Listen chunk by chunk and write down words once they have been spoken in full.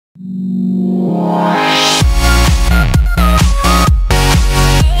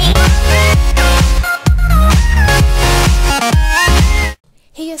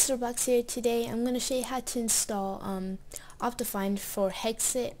Fox here. Today I'm going to show you how to install Optifine for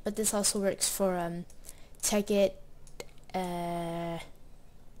Hexxit, but this also works for Tekkit. I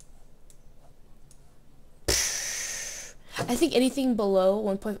think anything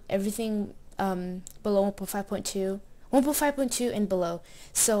below everything below 1.5.2, 1.5.2 and below.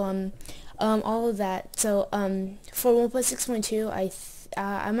 So all of that. So for 1.6.2,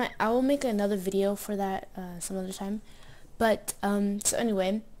 I will make another video for that some other time. But so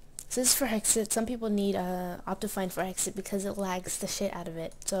anyway, so this is for Hexxit. Some people need Optifine for Hexxit because it lags the shit out of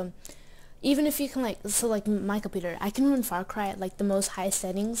it. So even if you can like my computer, I can run Far Cry at like the most high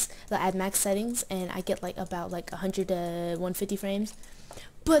settings, at max settings, and I get like about like 100 to 150 frames.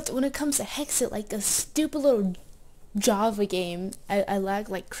 But when it comes to Hexxit, like a stupid little Java game, I lag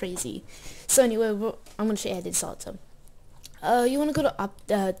like crazy. So anyway, I'm gonna show you how to install it. So you want to go to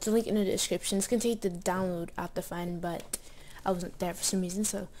the link in the description. It's gonna take you to download Optifine, but I wasn't there for some reason.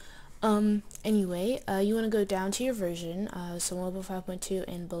 So anyway, you want to go down to your version, so 1.5.2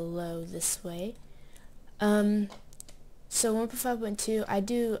 and below this way. So 1.5.2, I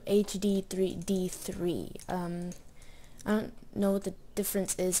do HD3D3. I don't know what the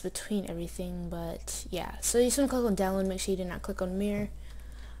difference is between everything, but yeah. So you just want to click on download. Make sure you do not click on mirror.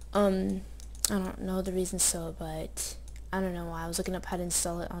 I don't know the reason, but I don't know why. I was looking up how to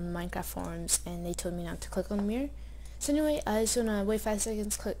install it on Minecraft forums, and they told me not to click on mirror. So anyway, I just want to wait 5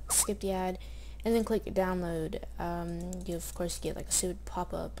 seconds, click skip the ad, and then click download. You of course get like a stupid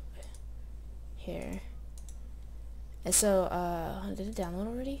pop-up here. And so, did it download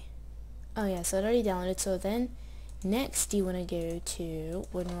already? Oh yeah, so it already downloaded. So then, next you want to go to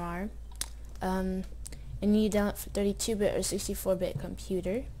WinRAR, and you need to download for 32-bit or 64-bit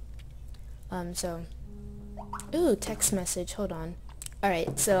computer. So, ooh, text message. Hold on. All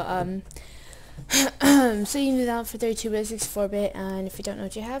right, so so you can do that for 32-bit, 64-bit, and if you don't know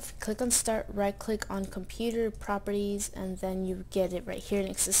what you have, click on Start, right-click on Computer Properties, and then you get it right here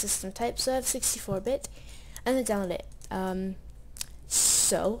next to System Type. So I have 64-bit, and then download it.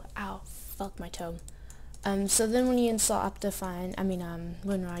 Ow, fuck my toe. So then when you install Optifine,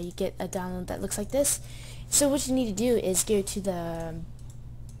 WinRAR, you get a download that looks like this. So what you need to do is go to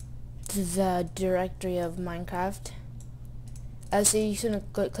the directory of Minecraft. So you should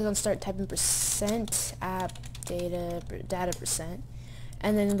click on Start, type in % app data %,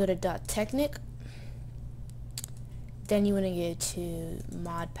 and then go to .technic. Then you want to go to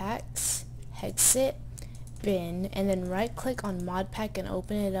mod packs, Hexxit, bin, and then right click on mod pack and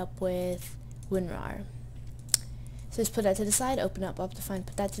open it up with WinRAR. So just put that to the side, open up Optifine,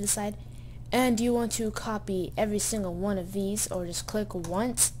 put that to the side, and you want to copy every single one of these, or just click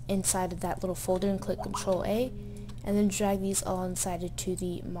once inside of that little folder and click Control A, and then drag these all inside to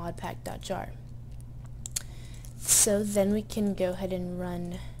the modpack.jar. So then we can go ahead and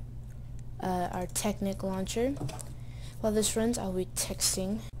run our Technic launcher. While this runs, I'll be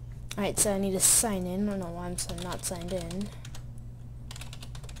texting. Alright, so I need to sign in. I don't know why I'm not signed in.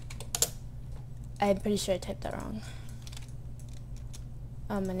 I'm pretty sure I typed that wrong.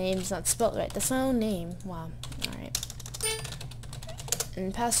 Oh, my name's not spelled right. That's my own name. Wow. Alright.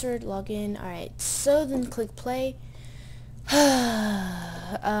 And password, login. Alright, so then click play.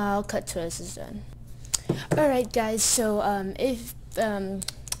 I'll cut to it. This is done. Alright guys, so if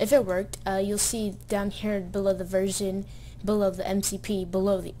it worked, you'll see down here below the version, below the MCP,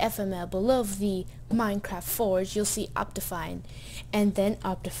 below the FML, below the Minecraft Forge, you'll see Optifine, and then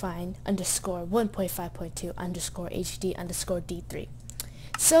Optifine _ 1.5.2 _ HD _ D3.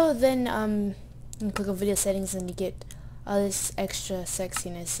 So then you click on video settings and you get all this extra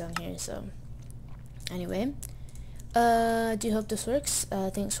sexiness down here. So anyway, I do hope this works.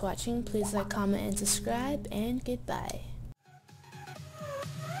 Thanks for watching. Please like, comment, and subscribe, and goodbye.